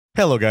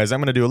Hello guys, I'm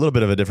going to do a little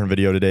bit of a different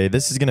video today.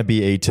 This is going to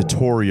be a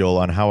tutorial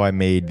on how I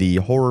made the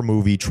horror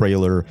movie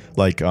trailer,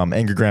 like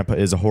Angry Grandpa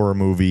is a horror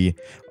movie,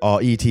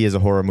 E.T. is a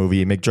horror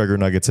movie,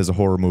 McJuggerNuggets is a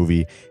horror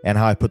movie, and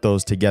how I put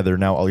those together.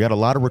 Now, I got a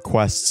lot of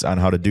requests on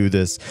how to do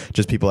this,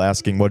 just people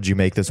asking, what did you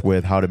make this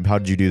with, how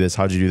did you do this,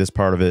 how did you do this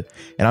part of it,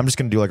 and I'm just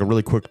going to do like a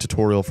really quick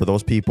tutorial for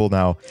those people.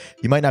 Now,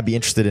 you might not be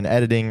interested in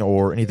editing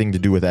or anything to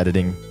do with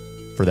editing,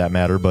 for that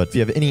matter, but if you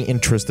have any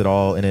interest at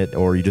all in it,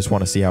 or you just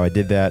want to see how I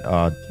did that,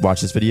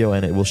 watch this video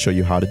and it will show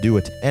you how to do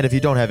it. And if you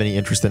don't have any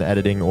interest in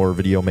editing or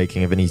video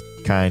making of any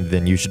kind,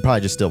 then you should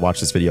probably just still watch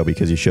this video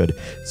because you should.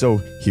 So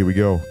here we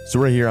go. So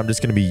right here I'm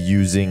just going to be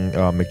using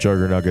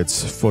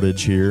McJuggerNuggets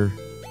footage here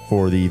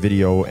for the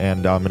video,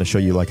 and I'm going to show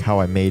you like how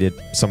I made it,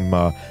 some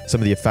of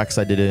the effects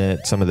I did in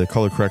it, some of the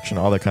color correction,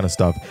 all that kind of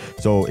stuff.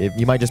 So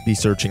you might just be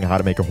searching how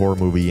to make a horror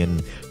movie in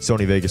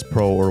Sony Vegas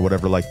Pro or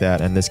whatever like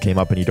that, and this came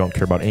up and you don't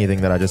care about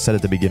anything that I just said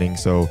at the beginning,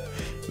 so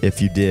if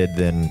you did,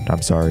 then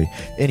I'm sorry.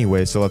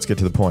 Anyway, so let's get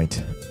to the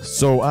point.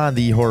 So on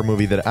the horror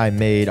movie that I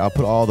made, I'll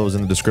put all those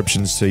in the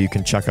description so you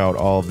can check out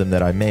all of them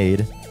that I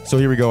made. So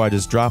here we go, I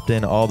just dropped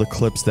in all the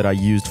clips that I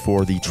used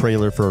for the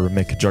trailer for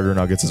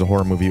McJuggerNuggets as a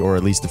horror movie, or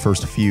at least the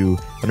first few.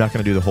 I'm not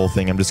going to do the whole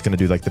thing, I'm just going to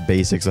do like the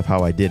basics of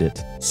how I did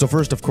it. So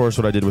first, of course,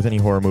 what I did with any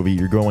horror movie,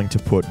 you're going to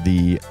put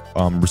the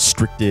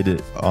restricted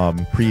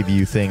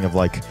preview thing of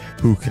like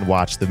who can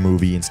watch the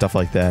movie and stuff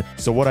like that.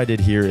 So what I did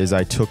here is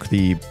I took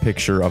the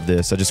picture of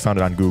this, I just found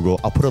it on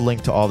Google. I'll put a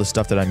link to all the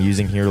stuff that I'm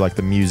using here, like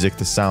the music,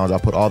 the sounds, I'll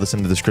put all this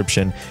in the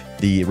description,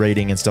 the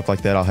rating and stuff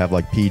like that. I'll have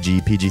like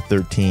PG,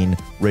 PG-13,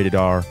 rated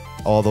R.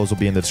 All those will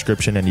be in the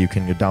description and you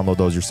can download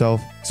those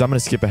yourself. So I'm going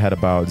to skip ahead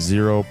about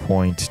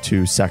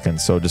 0.2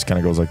 seconds. So it just kind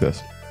of goes like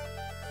this.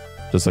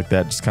 Just like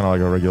that, just kind of like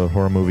a regular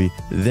horror movie.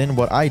 Then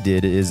what I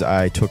did is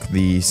I took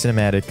the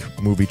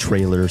cinematic movie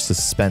trailer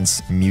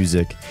suspense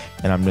music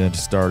and I'm going to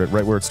start it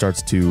right where it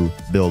starts to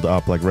build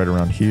up, like right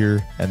around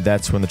here. And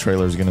that's when the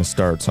trailer is going to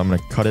start. So I'm going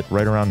to cut it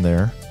right around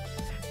there.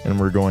 And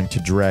we're going to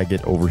drag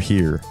it over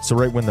here. So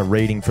right when the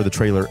rating for the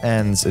trailer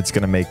ends, it's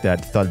going to make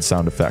that thud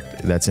sound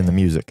effect that's in the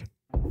music.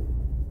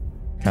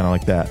 Kind of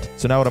like that.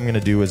 So now what I'm going to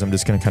do is I'm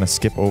just going to kind of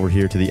skip over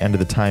here to the end of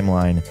the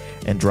timeline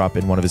and drop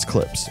in one of his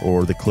clips,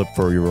 or the clip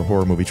for your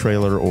horror movie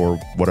trailer or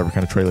whatever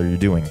kind of trailer you're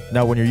doing.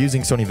 Now when you're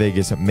using Sony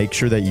Vegas, make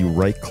sure that you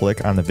right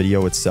click on the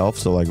video itself.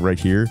 So like right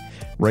here,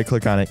 right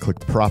click on it, click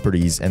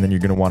properties, and then you're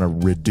going to want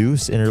to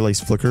reduce interlace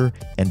flicker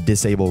and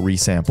disable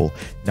resample.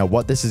 Now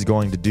what this is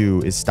going to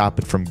do is stop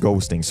it from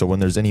ghosting. So when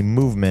there's any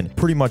movement,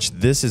 pretty much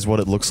this is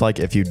what it looks like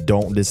if you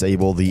don't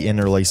disable the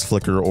interlace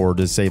flicker or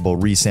disable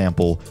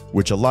resample,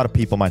 which a lot of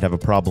people might have a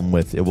problem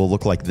with. It will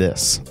look like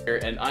this.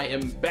 And I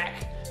am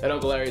back at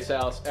Uncle Larry's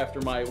house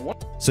after my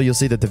So you'll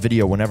see that the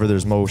video, whenever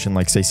there's motion,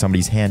 like say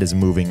somebody's hand is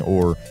moving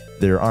or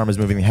their arm is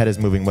moving, the head is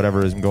moving,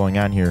 whatever is going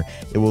on here,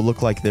 it will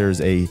look like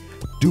there's a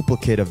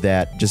duplicate of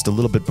that just a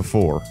little bit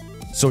before.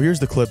 So here's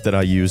the clip that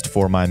I used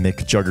for my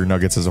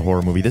McJuggerNuggets as a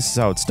horror movie. This is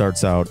how it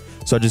starts out.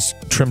 So I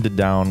just trimmed it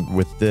down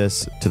with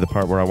this to the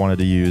part where I wanted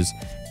to use,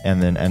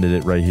 and then ended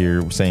it right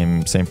here.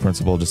 Same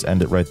principle, just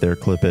end it right there,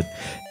 clip it.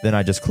 Then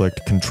I just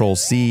clicked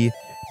Control-C,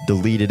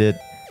 deleted it,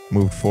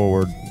 moved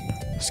forward,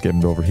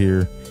 skimmed over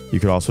here. You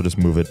could also just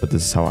move it, but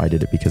this is how I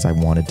did it because I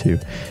wanted to.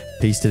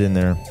 Paste it in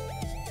there,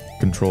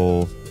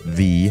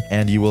 Control-V,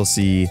 and you will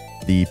see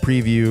the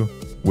preview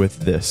with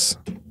this.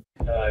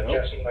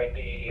 Jesse might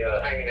be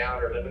hanging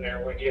out or living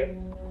there with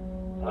you.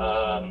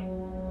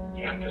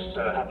 Yeah, I'm just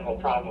having no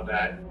problem with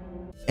that.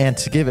 And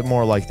to give it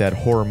more like that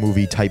horror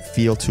movie type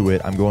feel to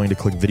it, I'm going to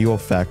click Video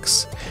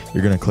Effects.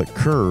 You're going to click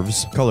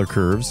Curves, Color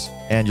Curves,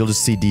 and you'll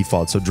just see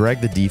Default. So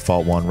drag the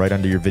default one right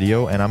under your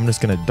video, and I'm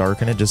just going to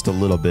darken it just a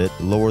little bit,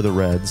 lower the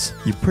reds.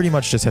 You pretty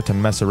much just have to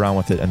mess around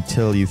with it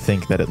until you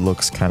think that it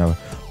looks kind of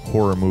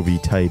horror movie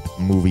type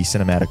movie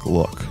cinematic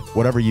look.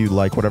 Whatever you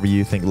like, whatever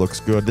you think looks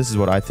good. This is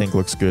what I think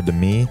looks good to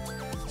me.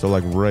 So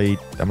like right,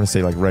 I'm going to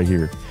say like right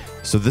here.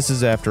 So this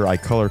is after I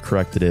color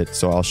corrected it,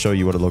 so I'll show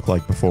you what it looked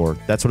like before.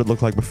 That's what it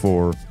looked like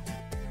before.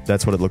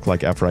 That's what it looked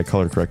like after I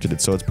color corrected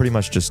it. So it's pretty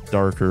much just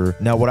darker.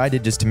 Now what I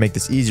did just to make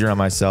this easier on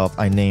myself,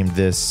 I named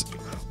this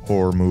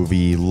horror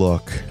movie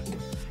look.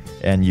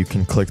 And you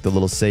can click the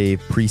little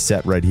save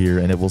preset right here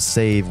and it will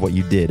save what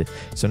you did.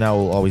 So now it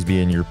will always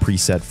be in your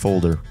preset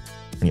folder.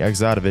 When you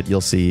exit out of it,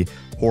 you'll see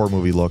horror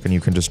movie look, and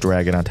you can just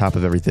drag it on top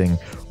of everything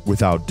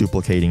without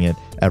duplicating it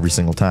every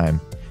single time.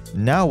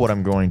 Now what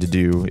I'm going to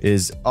do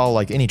is,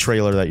 like any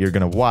trailer that you're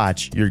going to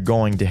watch, you're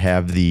going to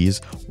have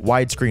these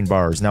widescreen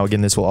bars. Now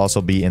again, this will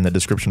also be in the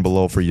description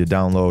below for you to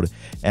download,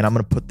 and I'm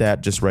going to put that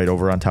just right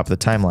over on top of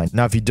the timeline.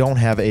 Now if you don't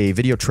have a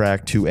video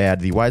track to add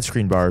the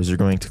widescreen bars, you're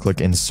going to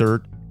click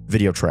Insert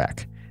Video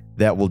Track.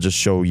 That will just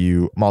show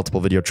you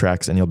multiple video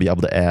tracks, and you'll be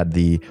able to add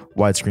the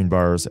widescreen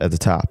bars at the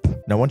top.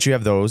 Now once you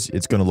have those,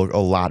 it's going to look a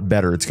lot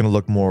better. It's going to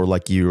look more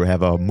like you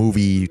have a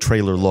movie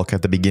trailer look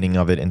at the beginning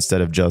of it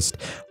instead of just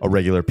a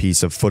regular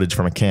piece of footage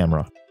from a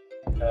camera.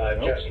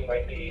 Jesse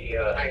might be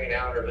hanging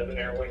out or living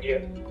there with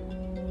you.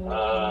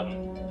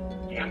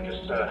 Yeah, I'm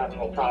just having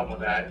no problem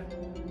with that.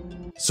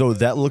 So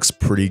that looks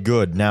pretty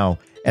good. Now,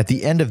 at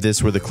the end of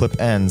this where the clip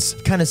ends,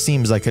 it kind of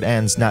seems like it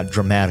ends not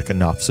dramatic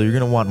enough. So you're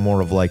going to want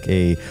more of like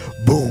a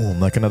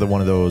boom, like another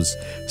one of those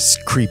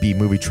creepy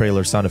movie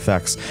trailer sound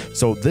effects.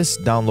 So this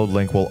download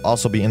link will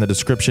also be in the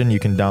description. You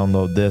can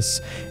download this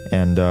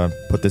and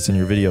put this in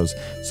your videos.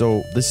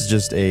 So this is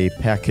just a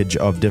package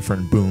of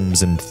different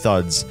booms and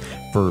thuds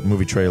for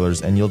movie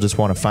trailers, and you'll just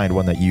want to find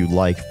one that you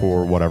like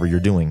for whatever you're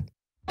doing.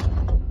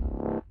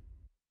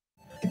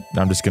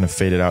 Now I'm just going to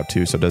fade it out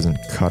too so it doesn't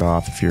cut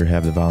off. If you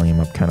have the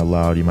volume up kind of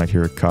loud, you might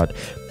hear it cut.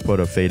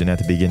 Put a fade in at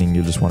the beginning.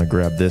 You'll just want to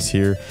grab this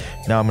here.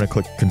 Now I'm going to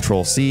click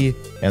Control C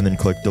and then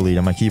click delete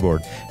on my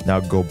keyboard.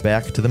 Now go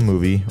back to the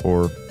movie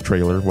or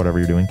trailer, whatever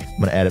you're doing. I'm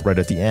going to add it right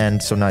at the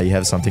end, so now you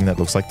have something that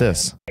looks like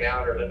this.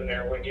 Out or living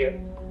there with you.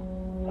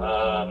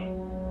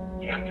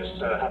 Yeah, I'm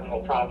just having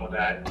no problem with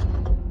that.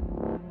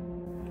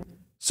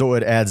 So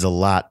it adds a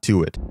lot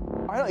to it.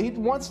 He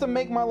wants to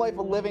make my life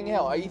a living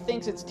hell. He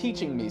thinks it's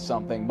teaching me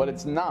something, but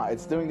it's not.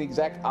 It's doing the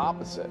exact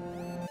opposite.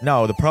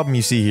 Now, the problem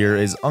you see here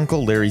is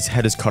Uncle Larry's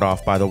head is cut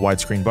off by the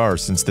widescreen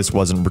bars since this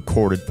wasn't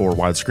recorded for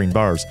widescreen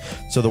bars.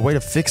 So the way to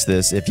fix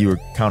this, if you were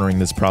countering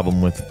this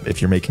problem with, if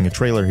you're making a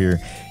trailer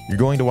here, you're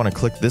going to want to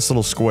click this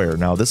little square.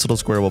 Now, this little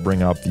square will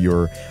bring up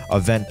your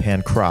event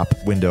pan crop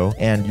window,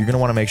 and you're going to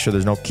want to make sure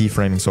there's no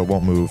keyframing so it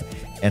won't move,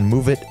 and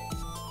move it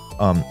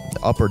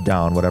up or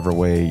down, whatever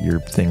way your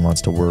thing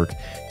wants to work,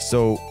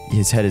 so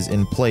his head is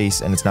in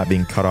place and it's not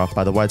being cut off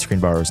by the widescreen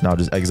bars. Now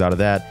just exit out of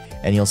that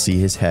and you'll see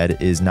his head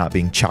is not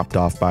being chopped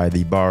off by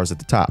the bars at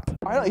the top.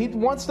 He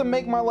wants to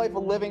make my life a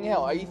living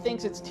hell. He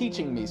thinks it's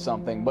teaching me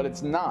something, but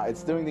it's not.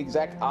 It's doing the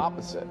exact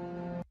opposite.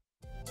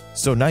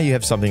 So now you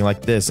have something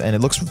like this, and it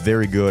looks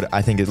very good.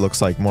 I think it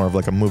looks like more of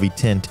like a movie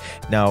tint.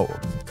 Now,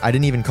 I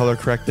didn't even color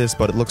correct this,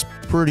 but it looks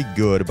pretty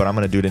good, but I'm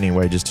going to do it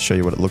anyway just to show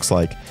you what it looks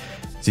like.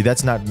 See,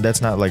 that's not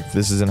like,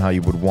 this isn't how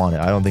you would want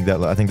it. I think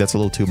that's a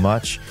little too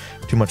much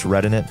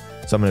red in it.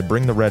 So I'm going to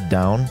bring the red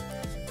down.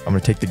 I'm going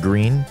to take the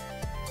green.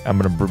 I'm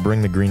going to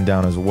bring the green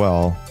down as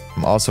well.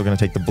 I'm also going to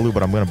take the blue,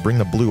 but I'm going to bring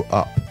the blue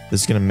up. This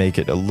is going to make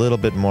it a little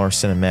bit more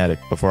cinematic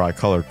before I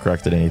color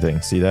corrected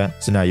anything. See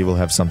that? So now you will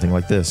have something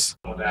like this.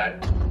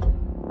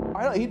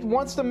 He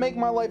wants to make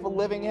my life a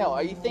living hell.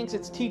 He thinks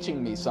it's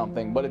teaching me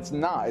something, but it's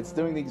not. It's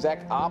doing the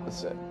exact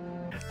opposite.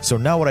 So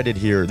now what I did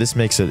here, this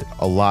makes it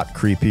a lot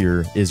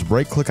creepier, is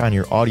right click on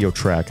your audio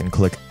track and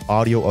click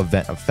audio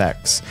event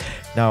effects.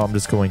 Now I'm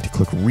just going to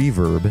click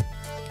reverb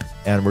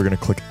and we're going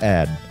to click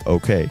add.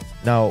 Okay.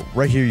 Now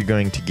right here you're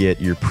going to get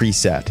your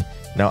preset.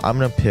 Now I'm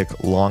going to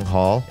pick long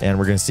haul and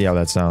we're going to see how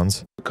that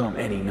sounds. Come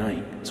any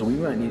night, so we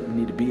might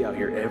need to be out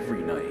here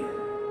every night.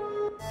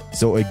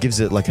 So it gives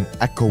it like an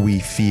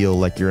echoey feel,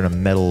 like you're in a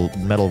metal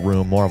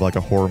room, more of like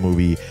a horror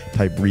movie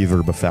type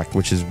reverb effect,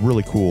 which is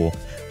really cool.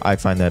 I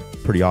find that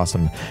pretty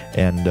awesome,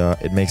 and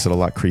it makes it a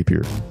lot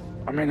creepier.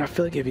 I mean, I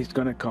feel like if he's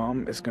gonna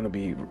come, it's gonna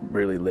be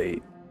really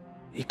late.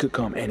 He could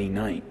come any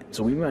night,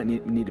 so we might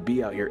need to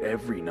be out here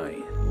every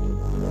night.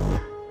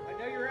 I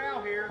know you're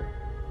out here.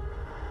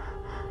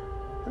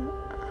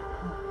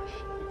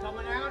 You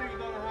coming out or you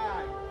gonna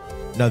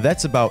hide? Now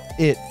that's about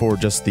it for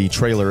just the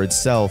trailer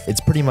itself.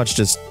 It's pretty much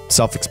just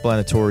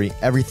self-explanatory.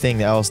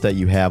 Everything else that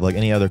you have, like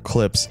any other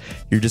clips,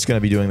 you're just going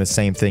to be doing the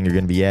same thing. You're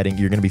going to be adding,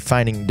 you're going to be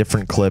finding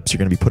different clips. You're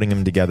going to be putting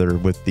them together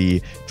with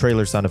the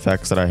trailer sound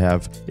effects that I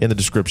have in the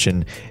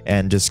description,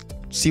 and just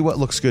see what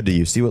looks good to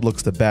you. See what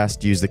looks the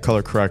best. Use the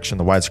color correction,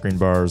 the widescreen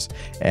bars,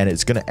 and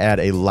it's going to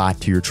add a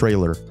lot to your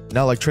trailer.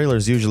 Now, like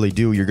trailers usually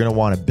do, you're going to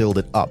want to build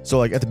it up. So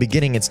like at the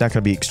beginning, it's not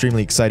going to be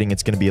extremely exciting.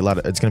 It's going to be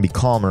it's going to be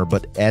calmer,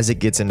 but as it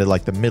gets into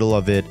like the middle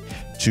of it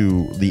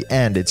to the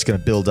end, it's going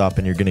to build up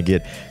and you're going to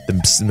get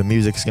the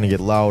music's going to get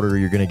louder.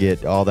 You're going to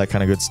get all that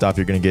kind of good stuff.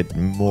 You're going to get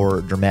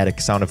more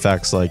dramatic sound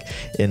effects, like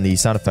in the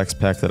sound effects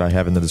pack that I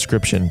have in the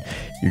description.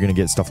 You're going to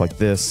get stuff like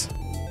this.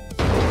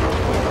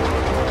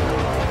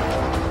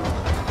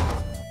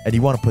 And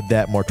you want to put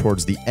that more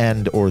towards the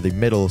end or the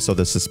middle so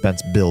the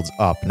suspense builds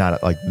up, not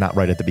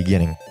right at the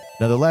beginning.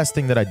 Now the last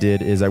thing that I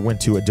did is I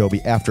went to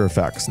Adobe After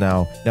Effects.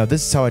 Now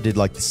this is how I did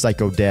like the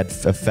Psycho Dad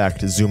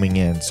effect zooming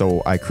in.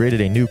 So I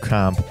created a new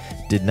comp,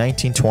 did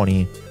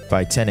 1920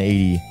 by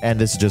 1080, and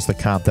this is just the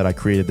comp that I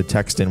created the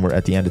text in, where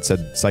at the end it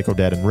said Psycho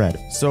Dad in red.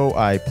 So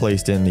I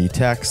placed in the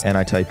text and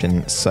I typed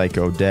in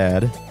Psycho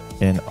Dad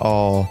in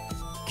all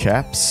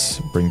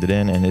caps, bring it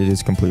in, and it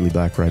is completely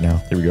black right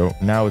now. There we go.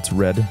 Now it's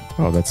red.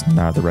 Oh, that's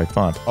not the right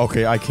font.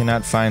 Okay, I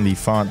cannot find the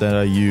font that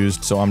I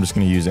used, so I'm just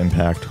going to use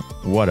Impact.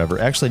 Whatever.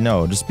 Actually,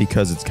 no, just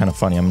because it's kind of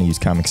funny, I'm going to use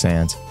Comic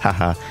Sans.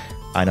 Haha,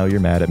 I know you're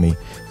mad at me.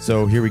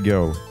 So here we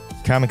go.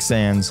 Comic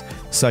Sans,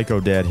 Psycho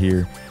Dad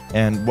here.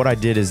 And what I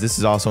did is, this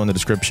is also in the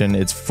description,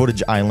 it's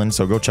Footage Island,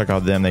 so go check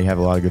out them. They have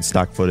a lot of good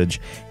stock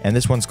footage. And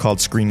this one's called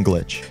Screen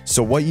Glitch.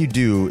 So what you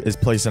do is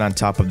place it on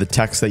top of the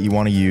text that you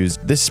want to use.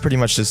 This is pretty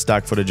much just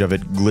stock footage of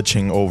it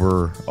glitching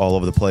all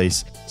over the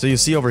place. So you'll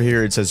see over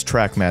here it says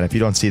Track Matte. If you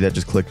don't see that,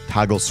 just click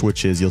Toggle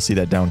Switches. You'll see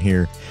that down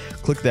here.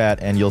 Click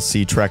that and you'll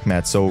see Track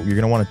Matte. So you're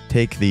going to want to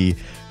take the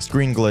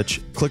screen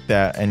glitch, click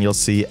that, and you'll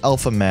see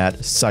Alpha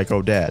Matte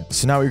Psycho Dad.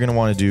 So now what you're going to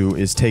want to do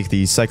is take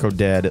the Psycho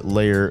Dad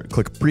layer,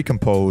 click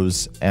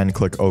Pre-Compose, and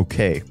click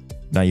OK.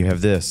 Now you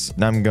have this.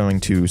 Now I'm going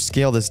to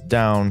scale this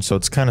down so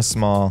it's kind of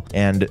small,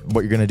 and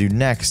what you're going to do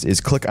next is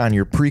click on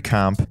your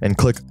pre-comp and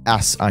click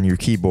S on your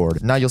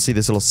keyboard. Now you'll see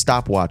this little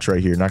stopwatch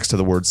right here next to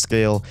the word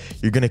scale.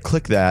 You're going to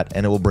click that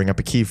and it will bring up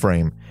a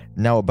keyframe.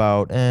 Now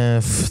about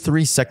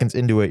 3 seconds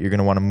into it, you're going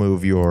to want to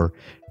move your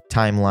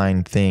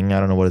timeline thing, I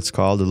don't know what it's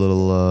called, a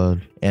little,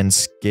 and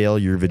scale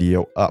your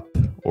video up,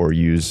 or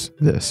use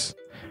this,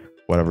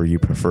 whatever you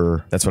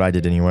prefer. That's what I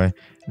did anyway.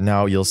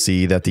 Now you'll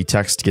see that the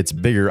text gets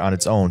bigger on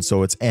its own,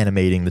 so it's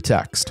animating the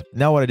text.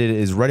 Now what I did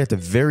is right at the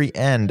very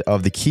end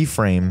of the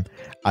keyframe,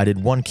 I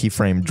did one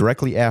keyframe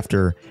directly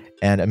after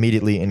and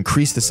immediately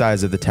increased the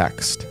size of the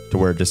text to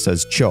where it just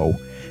says Cho.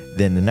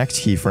 Then the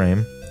next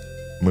keyframe,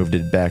 moved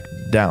it back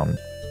down.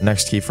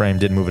 Next keyframe,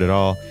 didn't move it at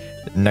all.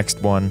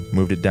 Next one,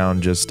 moved it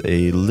down just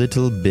a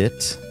little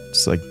bit,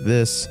 just like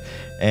this.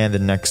 And the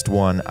next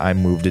one, I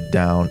moved it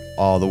down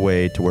all the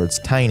way to where it's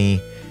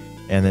tiny,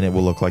 and then it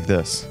will look like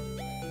this.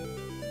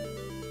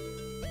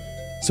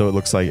 So it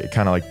looks like it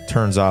kind of like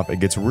turns off, it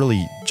gets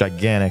really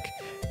gigantic,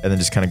 and then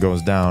just kind of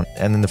goes down.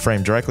 And then the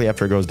frame directly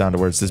after it goes down to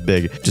where it's this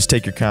big, just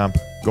take your comp,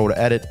 go to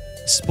edit,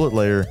 split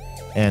layer,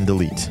 and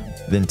delete.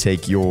 Then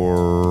take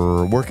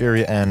your work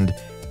area end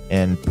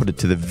and put it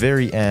to the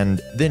very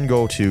end, then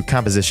go to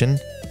composition,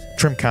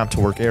 trim comp to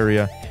work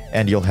area,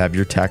 and you'll have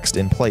your text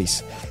in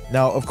place.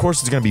 Now, of course,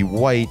 it's going to be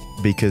white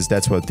because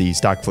that's what the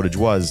stock footage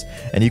was,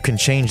 and you can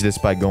change this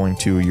by going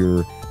to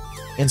your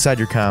inside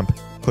your comp,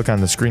 click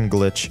on the screen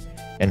glitch,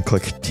 and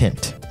click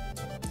tint.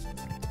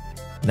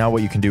 Now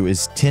what you can do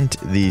is tint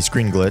the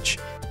screen glitch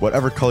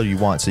whatever color you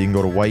want. So you can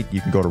go to white,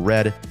 you can go to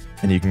red,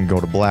 and you can go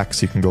to black,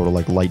 so you can go to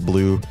like light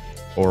blue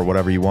or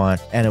whatever you want,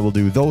 and it will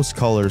do those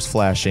colors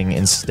flashing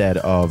instead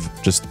of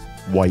just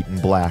white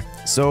and black.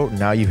 So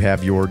now you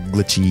have your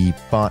glitchy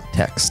font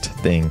text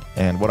thing.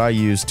 And what I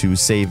use to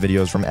save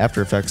videos from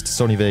After Effects to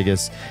Sony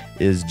Vegas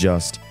is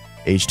just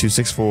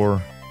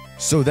H.264.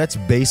 So that's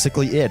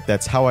basically it.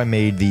 That's how I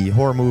made the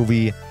horror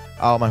movie,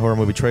 all my horror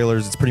movie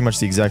trailers. It's pretty much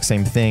the exact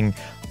same thing,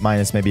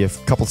 minus maybe a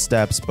couple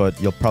steps, but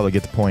you'll probably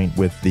get the point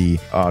with the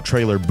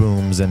trailer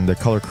booms and the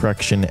color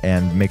correction,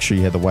 and make sure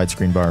you have the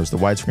widescreen bars. The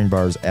widescreen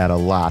bars add a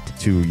lot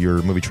to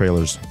your movie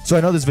trailers. So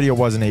I know this video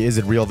wasn't a Is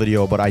It Real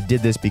video, but I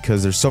did this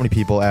because there's so many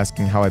people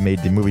asking how I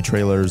made the movie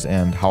trailers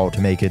and how to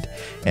make it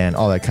and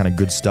all that kind of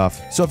good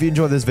stuff. So if you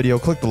enjoyed this video,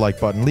 click the like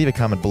button, leave a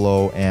comment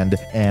below, and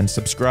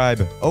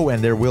subscribe. Oh,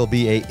 and there will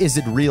be a Is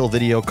It Real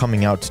video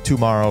coming out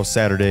tomorrow,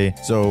 Saturday,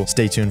 so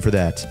stay tuned for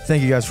that.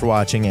 Thank you guys for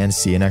watching, and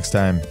see you next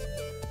time.